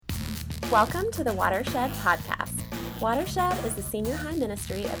Welcome to the Watershed Podcast. Watershed is the senior high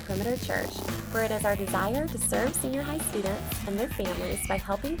ministry of Perimeter Church, where it is our desire to serve senior high students and their families by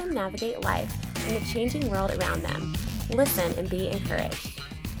helping them navigate life in the changing world around them. Listen and be encouraged.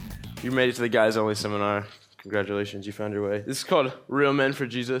 You made it to the Guys Only seminar. Congratulations, you found your way. This is called Real Men for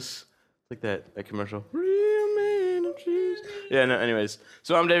Jesus. Like that commercial. Real Men of Jesus. Yeah, no, anyways.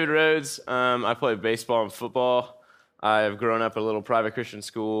 So I'm David Rhodes. I play baseball and football. I've grown up at a little private Christian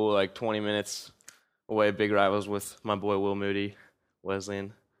school, like 20 minutes away, big rivals with my boy Will Moody,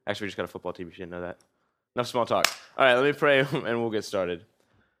 Wesleyan. Actually, we just got a football team, if you didn't know that. Enough small talk. All right, let me pray, and we'll get started.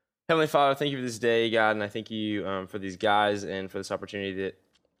 Heavenly Father, thank you for this day, God, and I thank you for these guys and for this opportunity that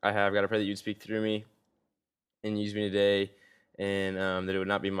I have. God, I pray that you'd speak through me and use me today, and that it would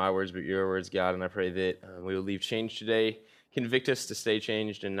not be my words but your words, God, and I pray that we will leave changed today. Convict us to stay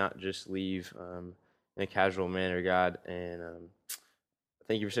changed and not just leave in a casual manner, God, and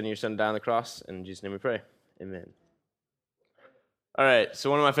thank you for sending your son down on the cross, and in Jesus' name we pray. Amen. All right, so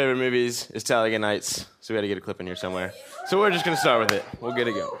one of my favorite movies is Talladega Nights, so we got to get a clip in here somewhere. So we're just going to start with it. We'll get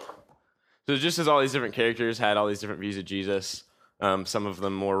it going. So just as all these different characters had all these different views of Jesus, some of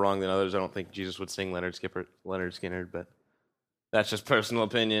them more wrong than others. I don't think Jesus would sing Leonard Skinner, but that's just personal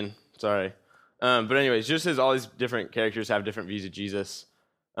opinion. Sorry. But anyways, just as all these different characters have different views of Jesus,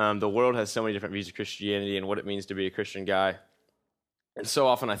 the world has so many different views of Christianity and what it means to be a Christian guy. And so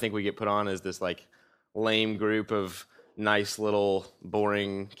often I think we get put on as this like lame group of nice little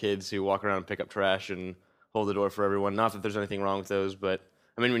boring kids who walk around and pick up trash and hold the door for everyone. Not that there's anything wrong with those, but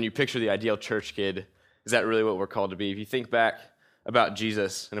I mean, when you picture the ideal church kid, is that really what we're called to be? If you think back about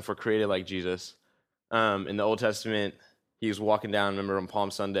Jesus, and if we're created like Jesus, in the Old Testament, he was walking down, remember on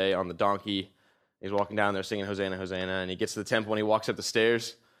Palm Sunday on the donkey. He's walking down there singing Hosanna, Hosanna, and he gets to the temple and he walks up the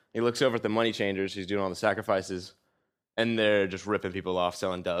stairs. He looks over at the money changers who's doing all the sacrifices, and they're just ripping people off,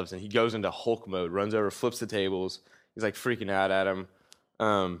 selling doves. And he goes into Hulk mode, runs over, flips the tables. He's like freaking out at him.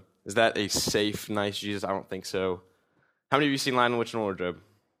 Is that a safe, nice Jesus? I don't think so. How many of you seen Lion, Witch, and Wardrobe?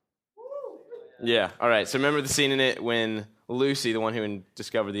 Yeah, all right. So remember the scene in it when Lucy, the one who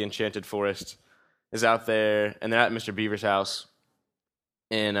discovered the enchanted forest, is out there, and they're at Mr. Beaver's house,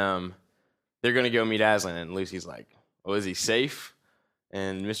 and they're going to go meet Aslan, and Lucy's like, oh, is he safe?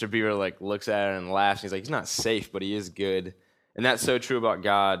 And Mr. Beaver like looks at her and laughs. And he's like, he's not safe, but he is good. And that's so true about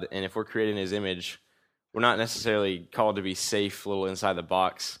God. And if we're created in his image, we're not necessarily called to be safe, little inside the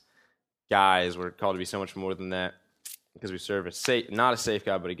box guys. We're called to be so much more than that because we serve not a safe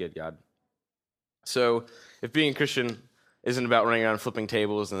God, but a good God. So if being a Christian isn't about running around flipping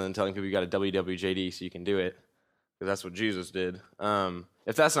tables and then telling people you got a WWJD so you can do it, because that's what Jesus did.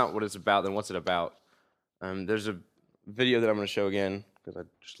 If that's not what it's about, then what's it about? There's a video that I'm going to show again, because I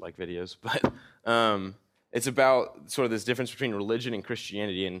just like videos, but it's about sort of this difference between religion and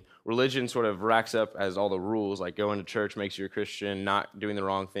Christianity, and religion sort of racks up as all the rules, like going to church makes you a Christian, not doing the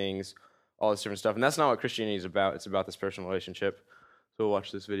wrong things, all this different stuff, and that's not what Christianity is about. It's about this personal relationship. So we'll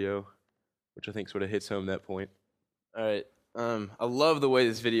watch this video, which I think sort of hits home that point. All right, I love the way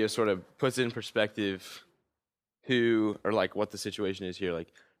this video sort of puts in perspective what the situation is here. Like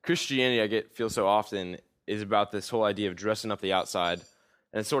Christianity, I feel so often is about this whole idea of dressing up the outside,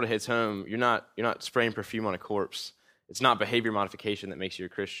 and it sort of hits home. You're not spraying perfume on a corpse. It's not behavior modification that makes you a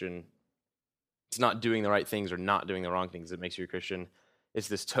Christian. It's not doing the right things or not doing the wrong things that makes you a Christian. It's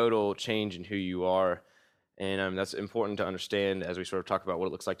this total change in who you are, and that's important to understand as we sort of talk about what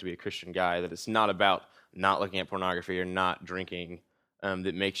it looks like to be a Christian guy. That it's not about not looking at pornography or not drinking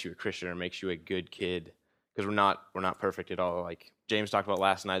that makes you a Christian or makes you a good kid, because we're not perfect at all. Like James talked about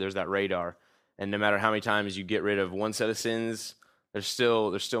last night, there's that radar. And no matter how many times you get rid of one set of sins, there's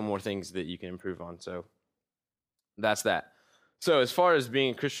still more things that you can improve on. So that's that. So as far as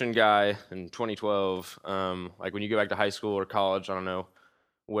being a Christian guy in 2012, like when you go back to high school or college, I don't know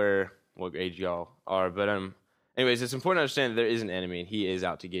what age y'all are, but anyways, it's important to understand that there is an enemy, and he is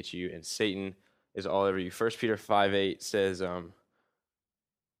out to get you, and Satan is all over you. 1 Peter 5:8 says,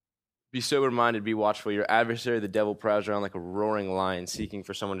 be sober-minded, be watchful. Your adversary, the devil, prowls around like a roaring lion, seeking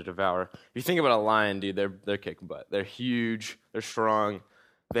for someone to devour. If you think about a lion, dude, they're kicking butt. They're huge. They're strong.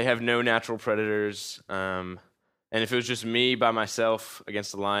 They have no natural predators. And if it was just me by myself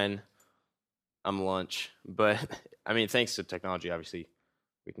against a lion, I'm lunch. But I mean, thanks to technology, obviously,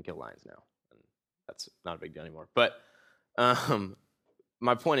 we can kill lions now, and that's not a big deal anymore. But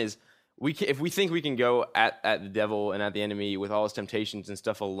my point is, if we think we can go at the devil and at the enemy with all his temptations and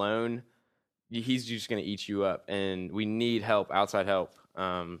stuff alone, he's just going to eat you up. And we need help, outside help,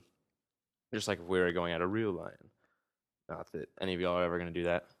 just like if we were going at a real lion. Not that any of y'all are ever going to do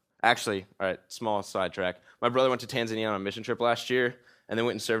that. Actually, all right, small sidetrack. My brother went to Tanzania on a mission trip last year, and they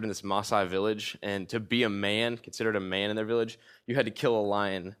went and served in this Maasai village. And to be a man, considered a man in their village, you had to kill a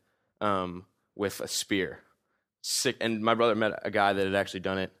lion with a spear. Sick. And my brother met a guy that had actually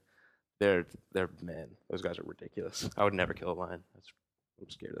done it. They're men. Those guys are ridiculous. I would never kill a lion. I'm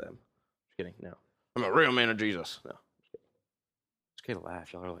scared of them. Just kidding. No, I'm a real man of Jesus. No, it's okay to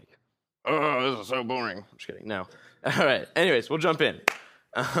laugh. Y'all are like, oh, this is so boring. I'm just kidding. No. All right. Anyways, we'll jump in.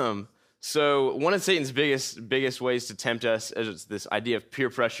 So one of Satan's biggest ways to tempt us is this idea of peer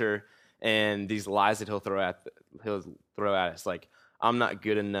pressure and these lies that he'll throw at us. Like, I'm not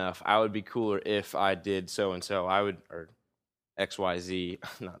good enough. I would be cooler if I did so and so. I would, or XYZ,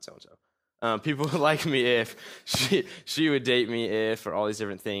 not so and so. People would like me if she would date me if, or all these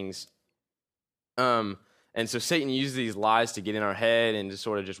different things. And so Satan uses these lies to get in our head and to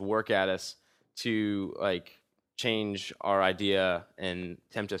sort of just work at us to like change our idea and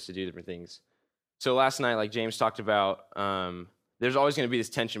tempt us to do different things. So last night, like James talked about, there's always going to be this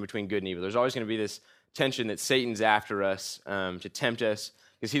tension between good and evil. There's always going to be this tension that Satan's after us to tempt us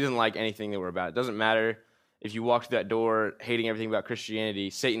because he doesn't like anything that we're about. It doesn't matter if you walk through that door hating everything about Christianity,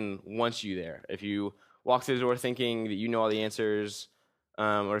 Satan wants you there. If you walk through the door thinking that you know all the answers,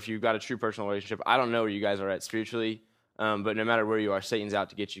 or if you've got a true personal relationship, I don't know where you guys are at spiritually, but no matter where you are, Satan's out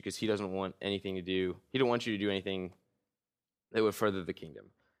to get you because he doesn't want anything to do. He don't want you to do anything that would further the kingdom.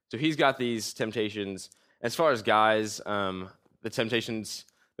 So he's got these temptations. As far as guys, the temptations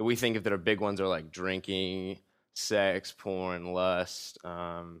that we think of that are big ones are like drinking, sex, porn, lust,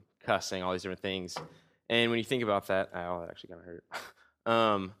 cussing, all these different things. And when you think about that, that actually kind of hurt.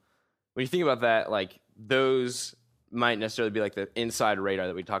 When you think about that, like those might necessarily be like the inside radar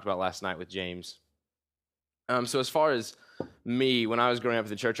that we talked about last night with James. So as far as me, when I was growing up in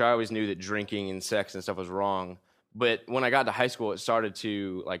the church, I always knew that drinking and sex and stuff was wrong. But when I got to high school, it started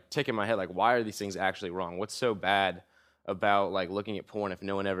to like tick in my head, like, why are these things actually wrong? What's so bad about like looking at porn if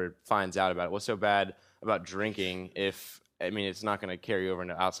no one ever finds out about it? What's so bad about drinking if, it's not going to carry over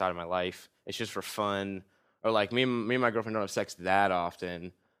into outside of my life? It's just for fun. Or like me and my girlfriend don't have sex that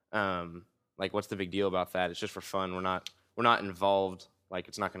often. Like, what's the big deal about that? It's just for fun. We're not involved. Like,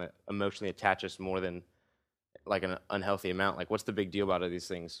 it's not going to emotionally attach us more than like an unhealthy amount. Like, what's the big deal about these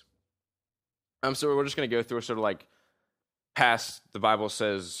things? So we're just going to go through sort of like past the Bible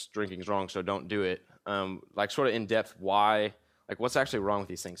says drinking's wrong, so don't do it. Like sort of in depth why, like what's actually wrong with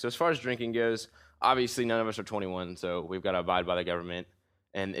these things. So as far as drinking goes, obviously none of us are 21, so we've got to abide by the government,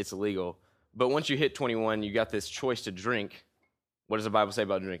 and it's illegal. But once you hit 21, you got this choice to drink. What does the Bible say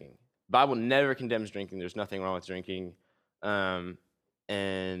about drinking? The Bible never condemns drinking. There's nothing wrong with drinking.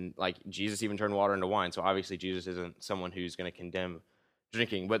 And like Jesus even turned water into wine, so obviously Jesus isn't someone who's going to condemn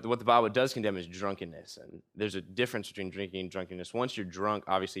drinking. But what the Bible does condemn is drunkenness, and there's a difference between drinking and drunkenness. Once you're drunk,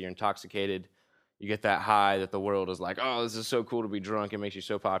 obviously you're intoxicated. You get that high that the world is like, oh, this is so cool to be drunk. It makes you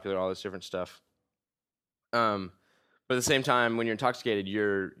so popular, all this different stuff. But at the same time, when you're intoxicated,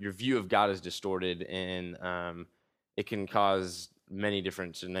 your view of God is distorted, and it can cause many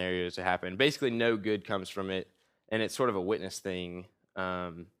different scenarios to happen. Basically, no good comes from it, and it's sort of a witness thing.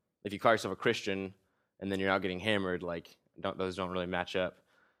 If you call yourself a Christian and then you're not getting hammered, like those don't really match up.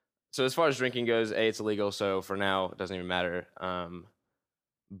 So as far as drinking goes, it's illegal, so for now it doesn't even matter.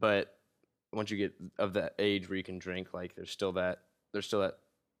 But once you get of that age where you can drink, like there's still that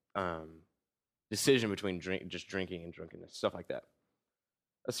decision between just drinking and drunkenness, stuff like that.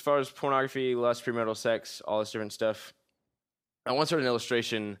 As far as pornography, lust, premarital sex, all this different stuff, I once heard an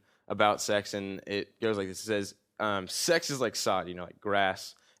illustration about sex, and it goes like this. It says, sex is like sod, like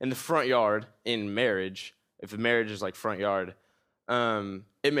grass. In the front yard, in marriage, if the marriage is like front yard,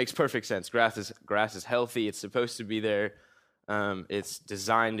 it makes perfect sense. Grass is healthy. It's supposed to be there. It's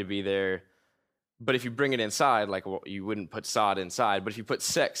designed to be there. But if you bring it inside, like you wouldn't put sod inside. But if you put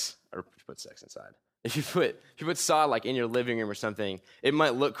sex inside, if you put sod like in your living room or something, it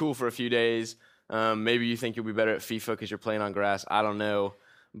might look cool for a few days. Maybe you think you'll be better at FIFA because you're playing on grass. I don't know.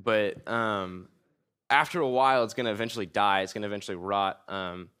 But after a while, it's going to eventually die. It's going to eventually rot,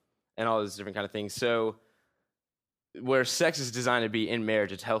 and all those different kind of things. So where sex is designed to be in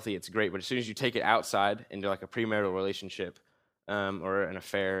marriage, it's healthy, it's great. But as soon as you take it outside into like a premarital relationship or an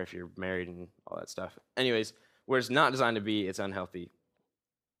affair if you're married and all that stuff. Anyways, where it's not designed to be, it's unhealthy.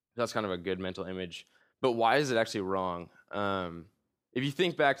 That's kind of a good mental image. But why is it actually wrong? If you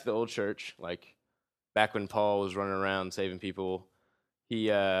think back to the old church, like back when Paul was running around saving people,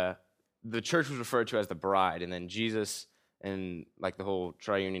 the church was referred to as the bride, and then Jesus and like the whole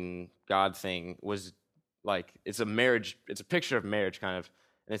triune God thing was like it's a picture of marriage kind of,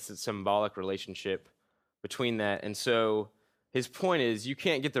 and it's a symbolic relationship between that. And so his point is you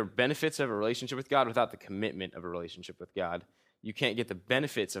can't get the benefits of a relationship with God without the commitment of a relationship with God. you can't get the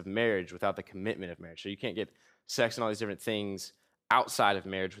benefits of marriage without the commitment of marriage. So you can't get sex and all these different things outside of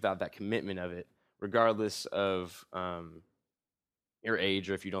marriage without that commitment of it, regardless of your age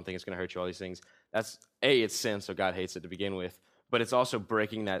or if you don't think it's going to hurt you, all these things. That's, it's sin, so God hates it to begin with. But it's also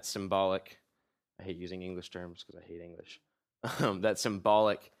breaking that symbolic, I hate using English terms because I hate English, that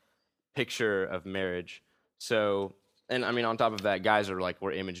symbolic picture of marriage. So, and I mean, on top of that, guys are like,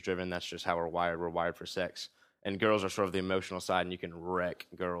 we're image driven. That's just how we're wired. We're wired for sex. And girls are sort of the emotional side, and you can wreck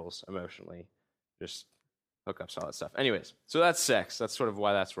girls emotionally. Just hookups, all that stuff. Anyways, so that's sex. That's sort of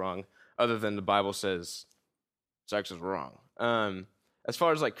why that's wrong, other than the Bible says sex is wrong. As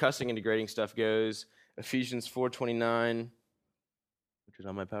far as like cussing and degrading stuff goes, Ephesians 4:29, which is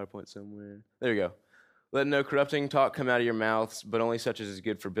on my PowerPoint somewhere. There you go. Let no corrupting talk come out of your mouths, but only such as is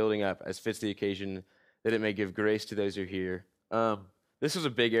good for building up, as fits the occasion, that it may give grace to those who hear. This was a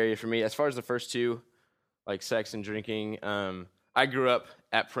big area for me. As far as the first two, like sex and drinking, I grew up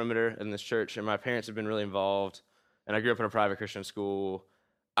at Perimeter in this church, and my parents have been really involved, and I grew up in a private Christian school.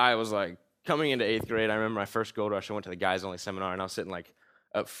 I was like, coming into 8th grade, I remember my first Goldrush, I went to the guys-only seminar, and I was sitting like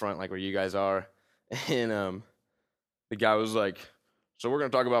up front, like where you guys are, and the guy was like, so we're going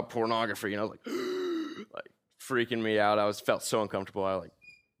to talk about pornography, and I was like freaking me out. I felt so uncomfortable. I like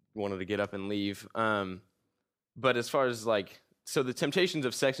wanted to get up and leave. But as far as like, so the temptations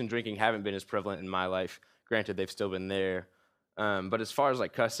of sex and drinking haven't been as prevalent in my life. Granted, they've still been there. But as far as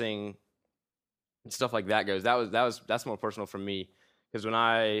like cussing and stuff like that goes, that's more personal for me. Because when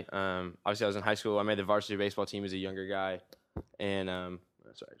obviously I was in high school, I made the varsity baseball team as a younger guy. And,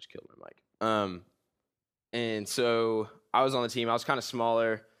 sorry, I just killed my mic. And so I was on the team. I was kind of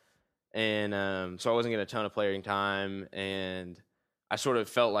smaller. And so I wasn't getting a ton of playing time. And I sort of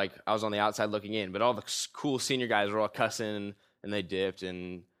felt like I was on the outside looking in. But all the cool senior guys were all cussing, and they dipped.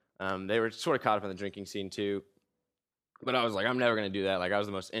 And they were sort of caught up in the drinking scene too. But I was like, I'm never going to do that. Like, I was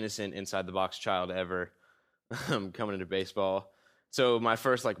the most innocent inside-the-box child ever coming into baseball. So my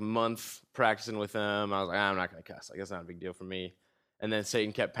first, like, month practicing with them, I was like, I'm not going to cuss. Like, that's not a big deal for me. And then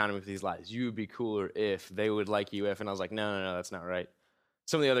Satan kept pounding me with these lies. You would be cooler if. They would like you if. And I was like, no, that's not right.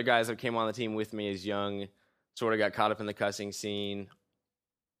 Some of the other guys that came on the team with me as young sort of got caught up in the cussing scene.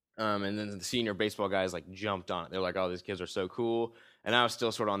 And then the senior baseball guys, like, jumped on it. They're like, oh, these kids are so cool. And I was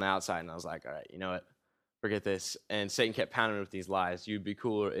still sort of on the outside, and I was like, all right, you know what? Forget this. And Satan kept pounding me with these lies. You'd be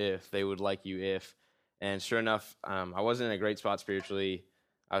cooler if. They would like you if. And sure enough, I wasn't in a great spot spiritually.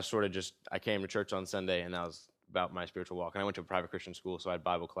 I was sort of I came to church on Sunday, and that was about my spiritual walk. And I went to a private Christian school, so I had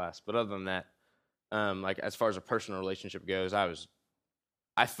Bible class. But other than that, like as far as a personal relationship goes,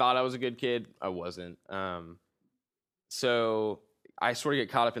 I thought I was a good kid. I wasn't. So I sort of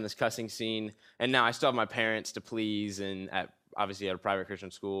get caught up in this cussing scene. And now I still have my parents to please, and obviously at a private Christian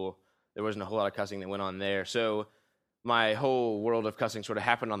school, there wasn't a whole lot of cussing that went on there. So my whole world of cussing sort of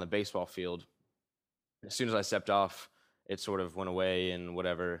happened on the baseball field. As soon as I stepped off, it sort of went away and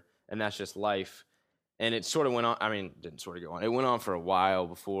whatever. And that's just life. And it sort of went on. I mean, it didn't sort of go on. It went on for a while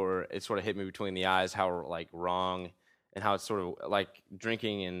before it sort of hit me between the eyes how, like, wrong and how it's sort of like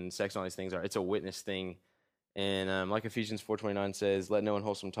drinking and sex and all these things are. It's a witness thing. And like Ephesians 4:29 says, let no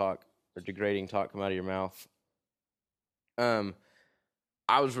unwholesome talk or degrading talk come out of your mouth.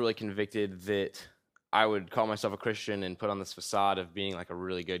 I was really convicted that I would call myself a Christian and put on this facade of being like a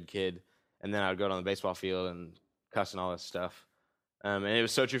really good kid, and then I would go down the baseball field and cuss and all this stuff. And it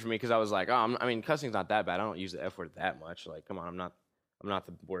was so true for me because I was like, I mean, cussing's not that bad. I don't use the F word that much. Like, come on, I'm not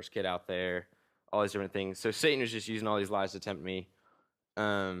the worst kid out there. All these different things. So Satan was just using all these lies to tempt me.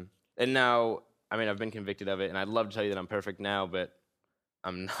 And now, I mean, I've been convicted of it, and I'd love to tell you that I'm perfect now, but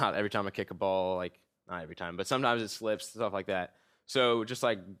I'm not. Every time I kick a ball, like, not every time, but sometimes it slips, stuff like that. So just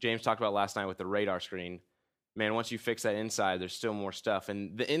like James talked about last night with the radar screen, man, once you fix that inside, there's still more stuff.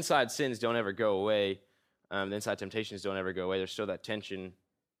 And the inside sins don't ever go away. The inside temptations don't ever go away. There's still that tension,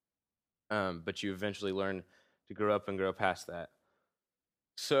 but you eventually learn to grow up and grow past that.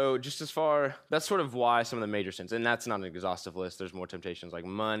 So just that's sort of why some of the major sins, and that's not an exhaustive list. There's more temptations like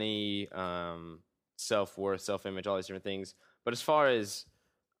money, self-worth, self-image, all these different things. But as far as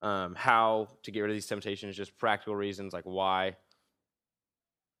how to get rid of these temptations, just practical reasons like why.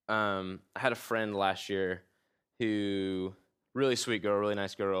 I had a friend last year who, really sweet girl, really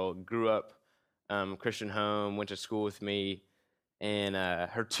nice girl, grew up Christian home, went to school with me, and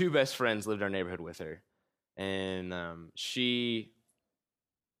her two best friends lived in our neighborhood with her. And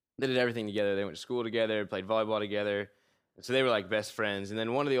they did everything together. They went to school together, played volleyball together. And so they were like best friends. And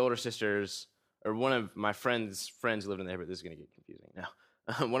then one of the older sisters, or one of my friend's friends lived in the neighborhood. This is going to get confusing now.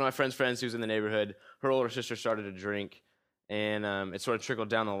 One of my friend's friends who's in the neighborhood, her older sister started to drink. And it sort of trickled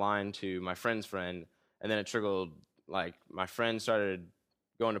down the line to my friend's friend. And then it trickled like my friend started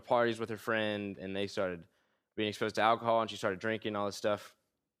going to parties with her friend, and they started being exposed to alcohol, and she started drinking all this stuff.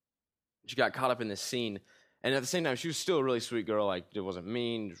 She got caught up in this scene, and at the same time, she was still a really sweet girl. Like, it wasn't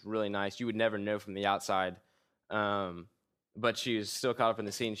mean, it was really nice. You would never know from the outside, but she was still caught up in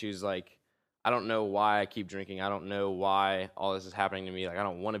the scene. She was like, I don't know why I keep drinking. I don't know why all this is happening to me. Like, I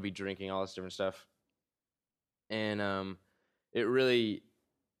don't want to be drinking, all this different stuff. And it really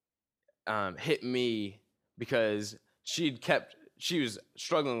hit me because she was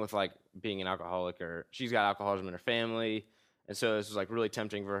struggling with like being an alcoholic, or she's got alcoholism in her family, and so this was like really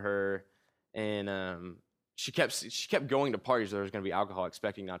tempting for her. And she kept going to parties where there was going to be alcohol,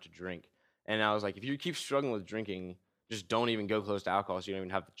 expecting not to drink. And I was like, if you keep struggling with drinking, just don't even go close to alcohol, so you don't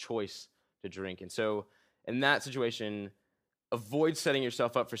even have the choice to drink. And so in that situation, avoid setting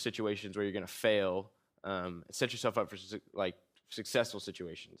yourself up for situations where you're going to fail. Set yourself up for like successful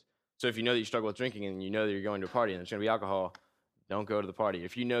situations. So if you know that you struggle with drinking and you know that you're going to a party and there's going to be alcohol, don't go to the party.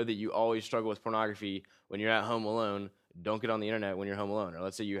 If you know that you always struggle with pornography when you're at home alone, don't get on the internet when you're home alone. Or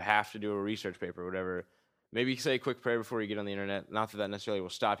let's say you have to do a research paper or whatever. Maybe say a quick prayer before you get on the internet. Not that that necessarily will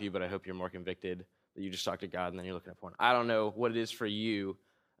stop you, but I hope you're more convicted that you just talk to God and then you're looking at porn. I don't know what it is for you,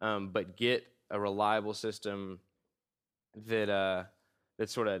 but get a reliable system that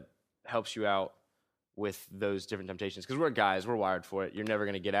sort of helps you out with those different temptations. Because we're guys, we're wired for it. You're never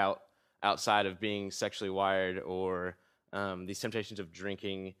going to get outside of being sexually wired, or these temptations of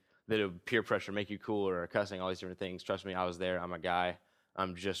drinking, that of peer pressure, make you cooler, or cussing, all these different things. Trust me, I was there. I'm a guy.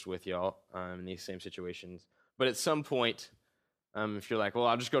 I'm just with y'all in these same situations. But at some point, if you're like, well,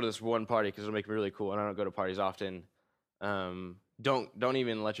 I'll just go to this one party because it'll make me really cool, and I don't go to parties often, don't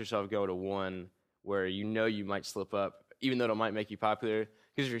even let yourself go to one where you know you might slip up, even though it might make you popular.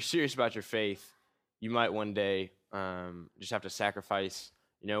 Because if you're serious about your faith, you might one day just have to sacrifice,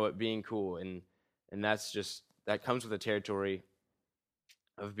 being cool. And that comes with the territory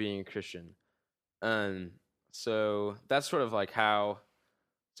of being a Christian. So that's sort of like how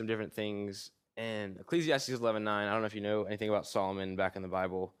some different things. And Ecclesiastes 11:9, I don't know if you know anything about Solomon back in the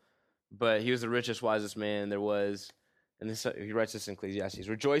Bible, but he was the richest, wisest man there was. And he writes this in Ecclesiastes: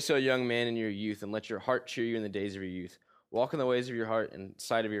 Rejoice, O young man, in your youth, and let your heart cheer you in the days of your youth. Walk in the ways of your heart and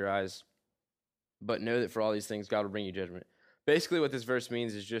sight of your eyes, but know that for all these things God will bring you judgment. Basically what this verse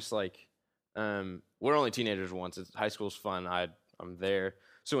means is just like, we're only teenagers once. High school's fun. I'm there.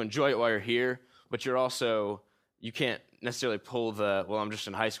 So enjoy it while you're here, but you can't necessarily pull I'm just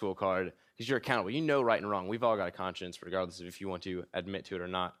in high school card, because you're accountable. You know right and wrong. We've all got a conscience, regardless of if you want to admit to it or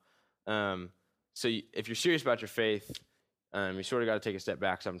not. So if you're serious about your faith, you sort of got to take a step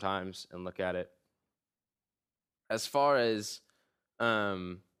back sometimes and look at it. As far as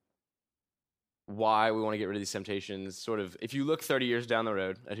why we want to get rid of these temptations, sort of, if you look 30 years down the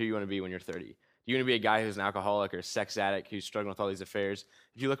road at who you want to be when you're 30, do you want to be a guy who's an alcoholic or a sex addict who's struggling with all these affairs?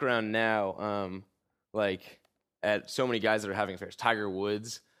 If you look around now, like at so many guys that are having affairs, Tiger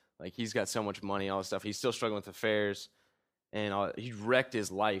Woods, like he's got so much money, all this stuff. He's still struggling with affairs, and he wrecked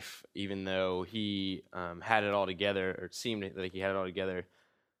his life, even though he had it all together, or it seemed like he had it all together.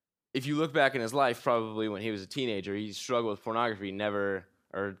 If you look back in his life, probably when he was a teenager, he struggled with pornography,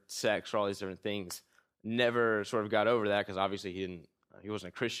 or sex, or all these different things. Never sort of got over that, because obviously he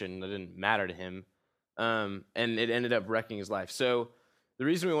wasn't a Christian. That didn't matter to him. And it ended up wrecking his life. So the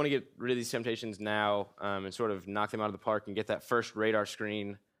reason we want to get rid of these temptations now, and sort of knock them out of the park and get that first radar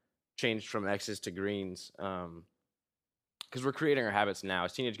screen changed from X's to greens, because we're creating our habits now.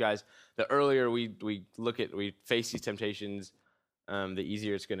 As teenage guys, the earlier we face these temptations, the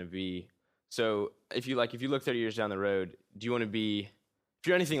easier it's going to be. So if you look 30 years down the road, do you want to be, if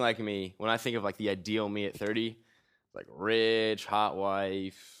you're anything like me, when I think of like the ideal me at 30, like rich, hot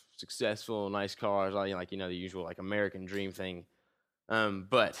wife, successful, nice cars, all the usual like American dream thing.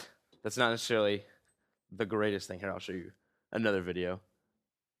 But that's not necessarily the greatest thing. Here, I'll show you another video.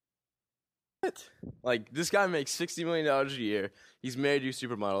 Like, this guy makes $60 million a year. He's married to a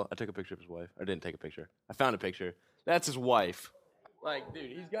supermodel. I took a picture of his wife. I didn't take a picture. I found a picture. That's his wife. Like,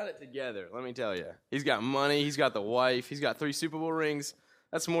 dude, he's got it together, let me tell you. He's got money. He's got the wife. He's got 3 Super Bowl rings.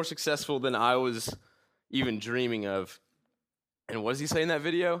 That's more successful than I was even dreaming of. And what does he say in that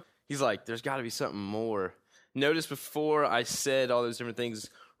video? He's like, there's got to be something more. Notice before I said all those different things,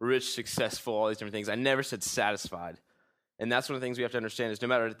 rich, successful, all these different things, I never said satisfied. And that's one of the things we have to understand is no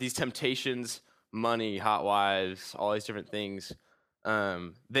matter these temptations, money, hot wives, all these different things,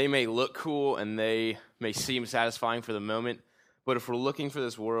 they may look cool and they may seem satisfying for the moment, but if we're looking for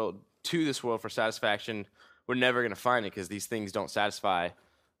this world for satisfaction, we're never going to find it, because these things don't satisfy.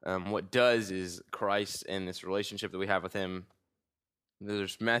 What does is Christ and this relationship that we have with him.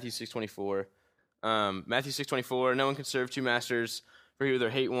 There's Matthew 6:24. Matthew 6:24, no one can serve two masters, for he will either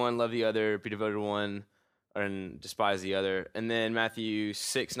hate one, love the other, be devoted to one, and despise the other. And then Matthew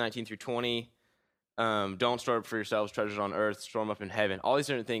 6:19 through 20, don't store up for yourselves treasures on earth, store them up in heaven. All these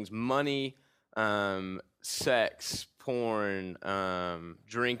different things, money, sex, porn,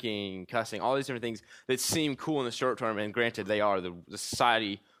 drinking, cussing, all these different things that seem cool in the short term, and granted they are. The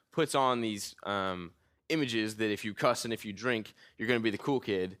society puts on these images that if you cuss and if you drink, you're going to be the cool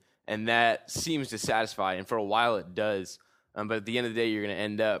kid, and that seems to satisfy, and for a while it does. But at the end of the day, you're going to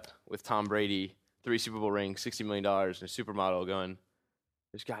end up with Tom Brady, 3 Super Bowl rings, $60 million, and a supermodel going,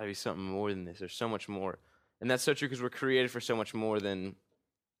 there's got to be something more than this. There's so much more. And that's so true because we're created for so much more than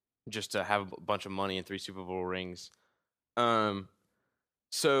just to have a bunch of money and 3 Super Bowl rings. So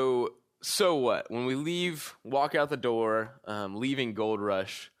what? When we walk out the door, leaving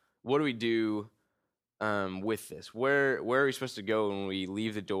Goldrush, what do we do with this? Where are we supposed to go when we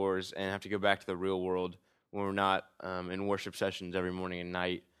leave the doors and have to go back to the real world when we're not in worship sessions every morning and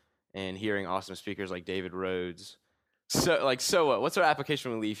night and hearing awesome speakers like David Rhodes? So what? What's our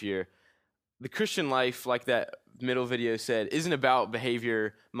application when we leave here? The Christian life, like that middle video said, isn't about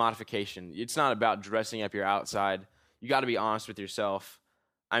behavior modification. It's not about dressing up your outside. You got to be honest with yourself.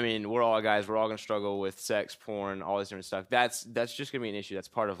 I mean, we're all guys. We're all going to struggle with sex, porn, all this different stuff. That's just going to be an issue. That's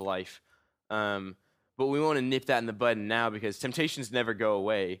part of life. But we want to nip that in the bud now because temptations never go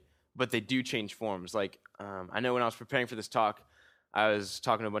away, but they do change forms. Like, I know when I was preparing for this talk, I was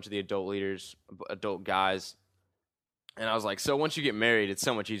talking to a bunch of the adult leaders, adult guys, and I was like, so once you get married, it's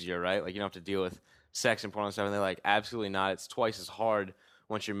so much easier, right? Like, you don't have to deal with sex and porn and stuff. And they're like, absolutely not. It's twice as hard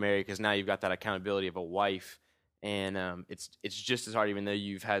once you're married because now you've got that accountability of a wife. And it's just as hard even though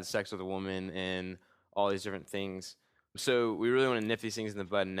you've had sex with a woman and all these different things. So we really want to nip these things in the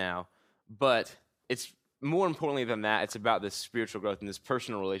bud now. But it's more importantly than that, it's about this spiritual growth and this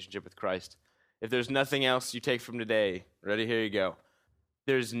personal relationship with Christ. If there's nothing else you take from today, ready, here you go.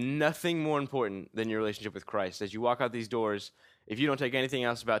 There's nothing more important than your relationship with Christ. As you walk out these doors, if you don't take anything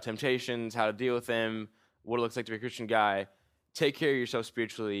else about temptations, how to deal with them, what it looks like to be a Christian guy, take care of yourself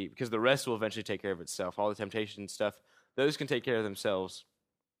spiritually because the rest will eventually take care of itself. All the temptation stuff, those can take care of themselves.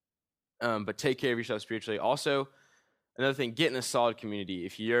 But take care of yourself spiritually. Also, another thing, get in a solid community.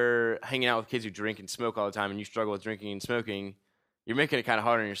 If you're hanging out with kids who drink and smoke all the time and you struggle with drinking and smoking, you're making it kind of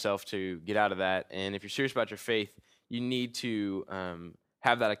hard on yourself to get out of that. And if you're serious about your faith, you need to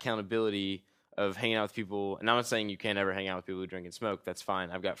have that accountability of hanging out with people. And I'm not saying you can't ever hang out with people who drink and smoke. That's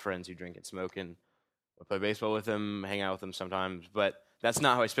fine. I've got friends who drink and smoke, and I play baseball with them, hang out with them sometimes. But that's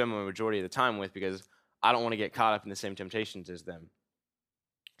not who I spend my majority of the time with because I don't want to get caught up in the same temptations as them.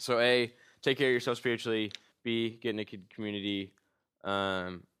 So A, take care of yourself spiritually. B, get in a kid community.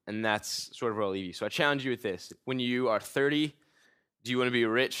 And that's sort of where I'll leave you. So I challenge you with this. When you are 30, do you want to be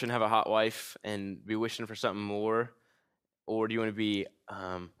rich and have a hot wife and be wishing for something more? Or do you want to be,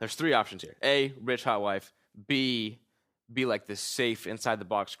 there's 3 options here. A, rich, hot wife. B, be like this safe,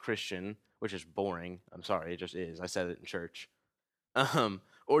 inside-the-box Christian, which is boring. I'm sorry, it just is. I said it in church.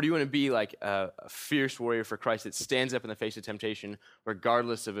 Or do you want to be like a fierce warrior for Christ that stands up in the face of temptation,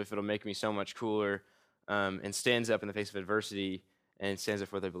 regardless of if it'll make me so much cooler, and stands up in the face of adversity and stands up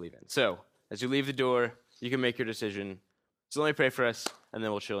for what they believe in? So, as you leave the door, you can make your decision. So let me pray for us, and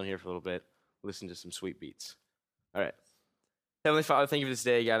then we'll chill in here for a little bit, listen to some sweet beats. All right. Heavenly Father, thank you for this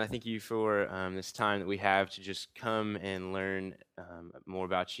day, God. I thank you for this time that we have to just come and learn more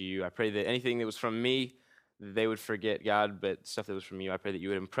about you. I pray that anything that was from me, they would forget, God, but stuff that was from you, I pray that you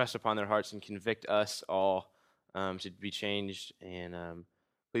would impress upon their hearts and convict us all to be changed. And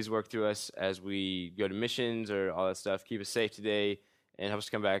please work through us as we go to missions or all that stuff. Keep us safe today and help us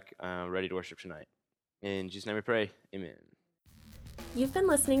come back ready to worship tonight. In Jesus' name we pray, amen. You've been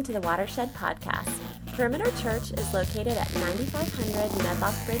listening to the Watershed Podcast. Perimeter Church is located at 9500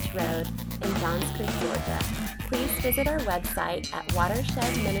 Medlock Bridge Road in Johns Creek, Georgia. Please visit our website at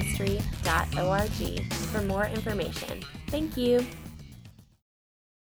watershedministry.org for more information. Thank you.